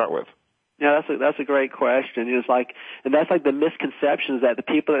 million to start with? Yeah, that's a great question. It's like, and that's like the misconceptions that the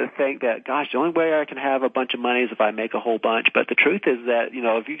people that think that, gosh, the only way I can have a bunch of money is if I make a whole bunch. But the truth is that,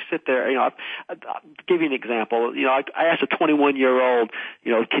 if you sit there, I'll give you an example. I asked a 21-year-old,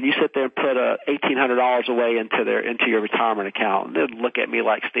 can you sit there and put $1,800 away into your retirement account? And they'd look at me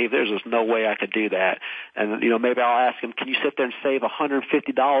like, Steve, there's just no way I could do that. And, maybe I'll ask them, can you sit there and save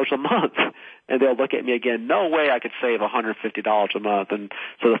 $150 a month? And they'll look at me again, no way I could save $150 a month. And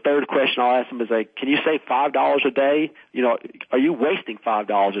so the third question I'll ask them is like, can you save $5 a day? Are you wasting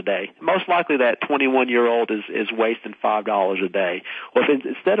 $5 a day? Most likely that 21-year-old is wasting $5 a day. Well, if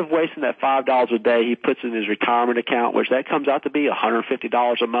instead of wasting that $5 a day, he puts in his retirement account, which that comes out to be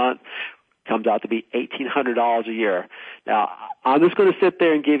 $150 a month, comes out to be $1,800 a year. Now, I'm just going to sit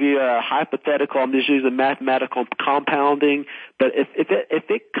there and give you a hypothetical. I'm just using mathematical compounding. But if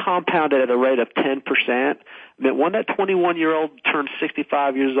it compounded at a rate of 10%, then when that 21-year-old turned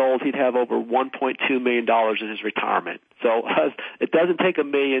 65 years old, he'd have over $1.2 million in his retirement. So it doesn't take $1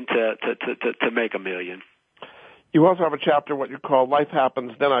 million to make $1 million. You also have a chapter, what you call Life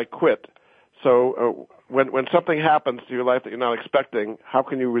Happens, Then I Quit. So when something happens to your life that you're not expecting, how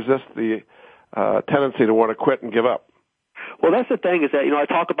can you resist the tendency to want to quit and give up? Well, that's the thing is that, I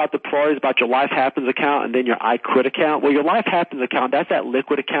talk about the priorities about your Life Happens account and then your I Quit account. Well, your Life Happens account, that's that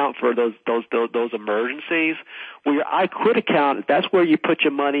liquid account for those emergencies. Well, your I Quit account, that's where you put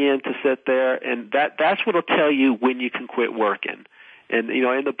your money in to sit there, and that's what will tell you when you can quit working. And,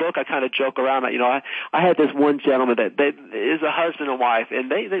 in the book, I kind of joke around. I had this one gentleman that is a husband and wife, and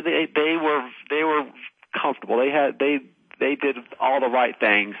they were comfortable. They did all the right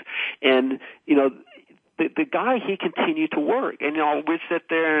things. And, the guy, he continued to work. And, we'd sit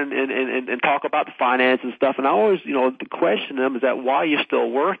there and talk about the finance and stuff. And I always, question him is that why are you still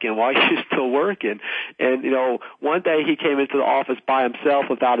working? Why are you still working? And, one day he came into the office by himself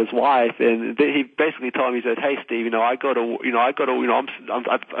without his wife. And he basically told me, he said, hey, Steve, I think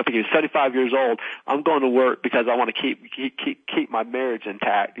he was 75 years old. I'm going to work because I want to keep my marriage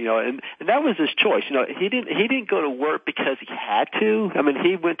intact, and that was his choice. He didn't go to work because he had to. I mean,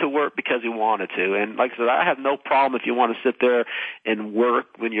 he went to work because he wanted to. And like I said, I have no problem if you want to sit there and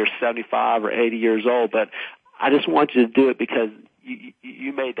work when you're 75 or 80 years old, but I just want you to do it because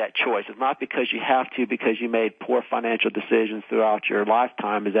you made that choice. It's not because you have to, because you made poor financial decisions throughout your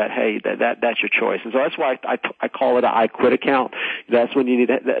lifetime. Is that, hey, that's your choice. And so that's why I call it an I Quit account. That's when you need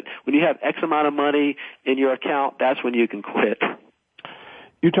that. When you have X amount of money in your account, that's when you can quit.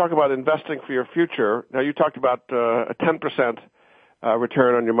 You talk about investing for your future. Now, you talked about a 10%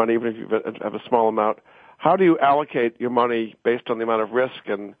 return on your money, even if you have a small amount. How do you allocate your money based on the amount of risk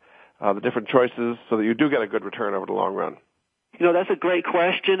and the different choices so that you do get a good return over the long run? That's a great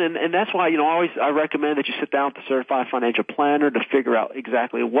question, and that's why, I recommend that you sit down with a certified financial planner to figure out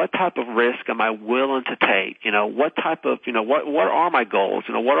exactly what type of risk am I willing to take, what type of, what are my goals,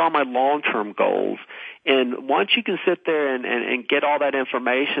 what are my long-term goals. And once you can sit there and get all that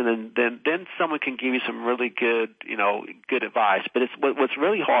information, and then someone can give you some really good, good advice. But what's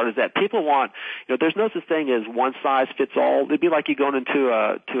really hard is that people want, there's no such thing as one size fits all. It'd be like you going into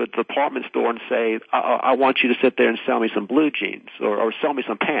a department store and say, I want you to sit there and sell me some blue jeans, or sell me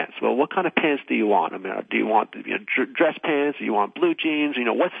some pants. Well, what kind of pants do you want? I mean, do you want dress pants? Do you want blue jeans?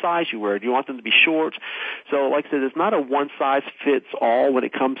 What size you wear? Do you want them to be shorts? So, like I said, it's not a one-size-fits-all when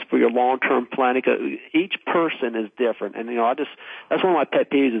it comes for your long-term planning. Each person is different, and that's one of my pet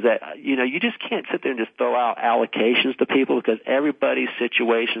peeves is that you just can't sit there and just throw out allocations to people because everybody's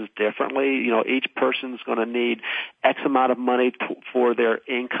situation is differently. Each person's going to need X amount of money for their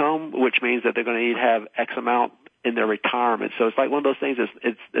income, which means that they're going to need to have X amount in their retirement. So it's like one of those things.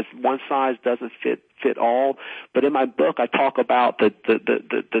 It's one size doesn't fit all. But in my book, I talk about the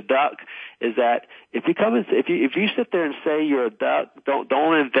duck. Is that if you sit there and say you're a duck,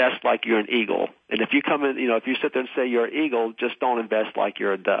 don't invest like you're an eagle. And if you come in, if you sit there and say you're an eagle, just don't invest like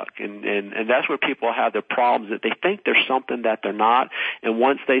you're a duck. And that's where people have their problems, that they think there's something that they're not. And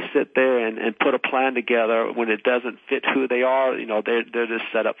once they sit there and put a plan together, when it doesn't fit who they are, they're just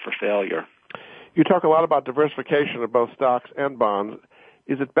set up for failure. You talk a lot about diversification of both stocks and bonds.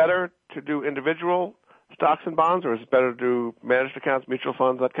 Is it better to do individual stocks and bonds, or is it better to do managed accounts, mutual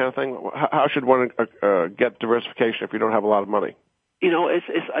funds, that kind of thing? How should one get diversification if you don't have a lot of money?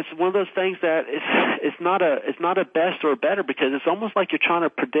 It's one of those things that it's not a best or a better, because it's almost like you're trying to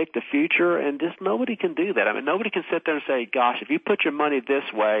predict the future, and just nobody can do that. I mean, nobody can sit there and say, "Gosh, if you put your money this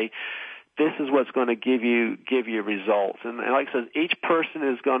way, this is what's going to give you results." And like I said, each person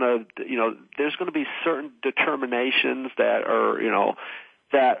is going to, there's going to be certain determinations that are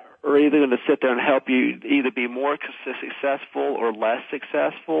either going to sit there and help you either be more successful or less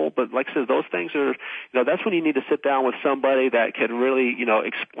successful. But like I said, those things are, that's when you need to sit down with somebody that can really,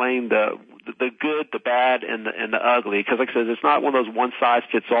 explain the good, the bad, and the ugly. Because like I said, it's not one of those one size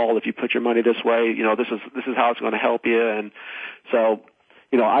fits all. If you put your money this way, this is how it's going to help you. And so,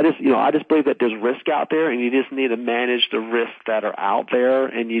 I just believe that there's risk out there, and you just need to manage the risks that are out there,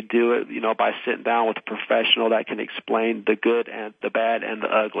 and you do it, by sitting down with a professional that can explain the good and the bad and the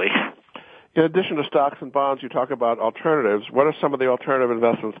ugly. In addition to stocks and bonds, you talk about alternatives. What are some of the alternative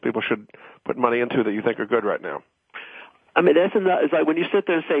investments people should put money into that you think are good right now? I mean, it's like when you sit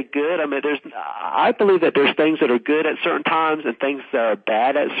there and say good, I mean, I believe that there's things that are good at certain times and things that are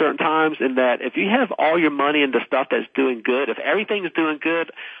bad at certain times, and that if you have all your money into stuff that's doing good, if everything's doing good,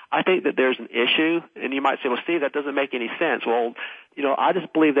 I think that there's an issue. And you might say, well, Steve, that doesn't make any sense. Well, I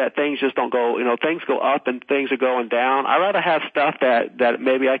just believe that things just don't go, things go up and things are going down. I'd rather have stuff that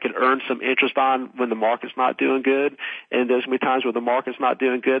maybe I could earn some interest on when the market's not doing good. And there's going to be times where the market's not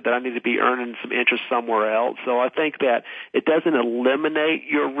doing good that I need to be earning some interest somewhere else. So I think that it doesn't eliminate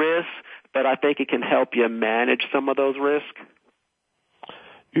your risk, but I think it can help you manage some of those risks.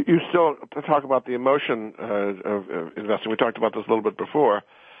 You still talk about the emotion of investing. We talked about this a little bit before.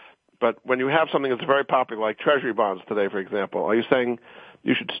 But when you have something that's very popular, like treasury bonds today, for example, are you saying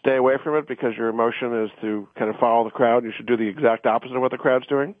you should stay away from it because your emotion is to kind of follow the crowd? You should do the exact opposite of what the crowd's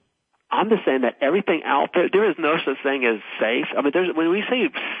doing? I'm just saying that everything out there is no such thing as safe. I mean, when we say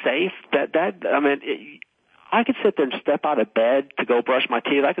safe, I could sit there and step out of bed to go brush my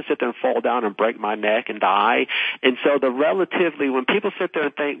teeth. I could sit there and fall down and break my neck and die. And so when people sit there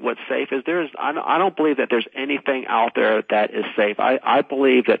and think what's safe is, I don't believe that there's anything out there that is safe. I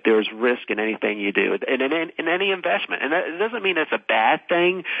believe that there's risk in anything you do, and in any investment. And it doesn't mean it's a bad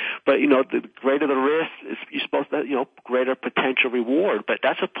thing, but, the greater the risk, you're supposed to, greater potential reward. But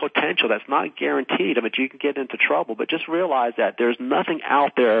that's a potential. That's not guaranteed. I mean, you can get into trouble, but just realize that there's nothing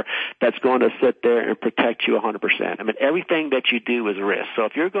out there that's going to sit there and protect you 100%. I mean, everything that you do is risk. So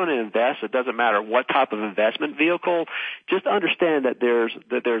if you're going to invest, it doesn't matter what type of investment vehicle, just understand that there's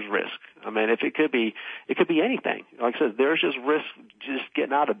risk. I mean, it could be anything. Like I said, there's just risk just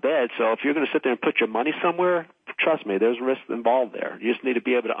getting out of bed. So if you're going to sit there and put your money somewhere, trust me, there's risk involved there. You just need to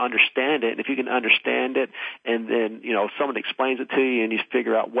be able to understand it. And if you can understand it, and then, someone explains it to you and you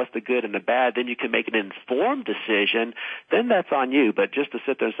figure out what's the good and the bad, then you can make an informed decision. Then that's on you. But just to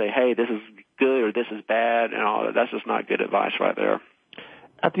sit there and say, hey, this is good or this is bad, that's just not good advice right there.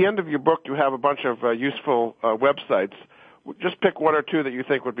 At the end of your book, you have a bunch of useful websites. Just pick one or two that you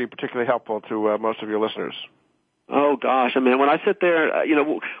think would be particularly helpful to most of your listeners. Oh gosh, I mean, when I sit there,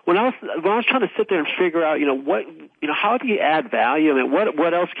 when I was trying to sit there and figure out, how do you add value? I mean,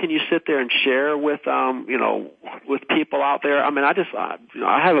 what else can you sit there and share with, with people out there? I mean, I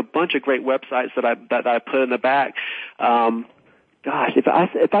have a bunch of great websites that I put in the back. Gosh, if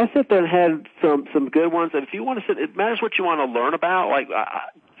I sit there and had some good ones, and if you want to it matters what you want to learn about. Like,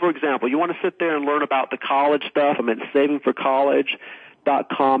 for example, you want to sit there and learn about the college stuff. I mean,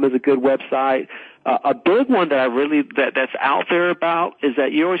 savingforcollege.com is a good website. A big one that that's out there about is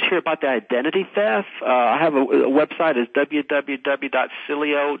that you always hear about the identity theft. I have a website is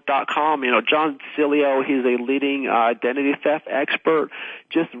www.cilio.com. John Cilio, he's a leading identity theft expert.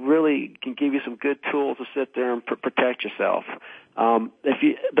 Just really can give you some good tools to sit there and protect yourself. One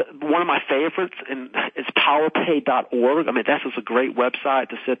of my favorites is powerpay.org. That's just a great website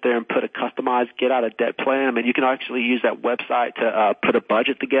to sit there and put a customized get out of debt plan. You can actually use that website to put a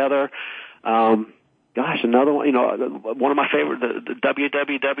budget together. Another one, one of my favorite, the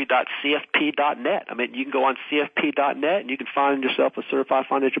www.cfp.net. You can go on cfp.net and you can find yourself a certified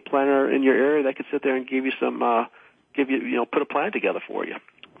financial planner in your area that can sit there and give you some, put a plan together for you.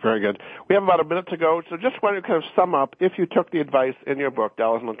 Very good. We have about a minute to go, so just want to kind of sum up, if you took the advice in your book,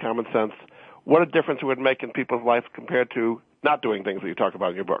 Dollars and Uncommon Sense, what a difference it would make in people's life compared to not doing things that you talk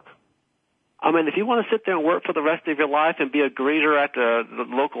about in your book. If you want to sit there and work for the rest of your life and be a greeter at the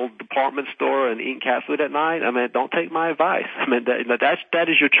local department store and eating cat food at night, don't take my advice. That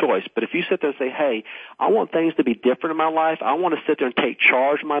is your choice. But if you sit there and say, hey, I want things to be different in my life, I want to sit there and take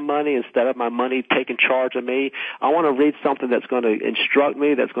charge of my money instead of my money taking charge of me, I want to read something that's going to instruct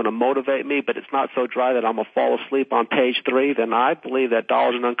me, that's going to motivate me, but it's not so dry that I'm going to fall asleep on page 3, then I believe that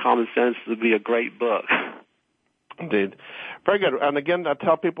Dollars and Uncommon Sense would be a great book. Indeed. Very good. And again,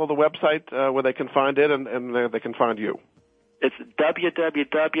 tell people the website where they can find it and they can find you. It's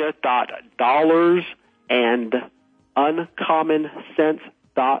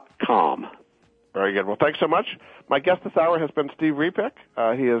www.dollarsanduncommonsense.com. Very good. Well, thanks so much. My guest this hour has been Steve Repick.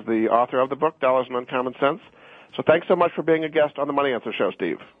 He is the author of the book, Dollars and Uncommon Sense. So thanks so much for being a guest on the Money Answer Show,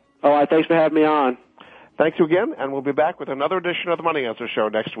 Steve. All right. Thanks for having me on. Thanks you again, and we'll be back with another edition of the Money Answer Show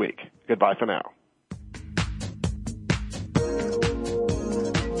next week. Goodbye for now.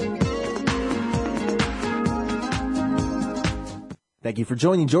 Thank you for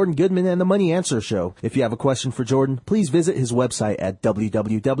joining Jordan Goodman and the Money Answer Show. If you have a question for Jordan, please visit his website at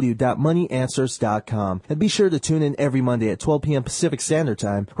www.moneyanswers.com. And be sure to tune in every Monday at 12 p.m. Pacific Standard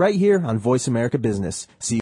Time right here on Voice America Business. See you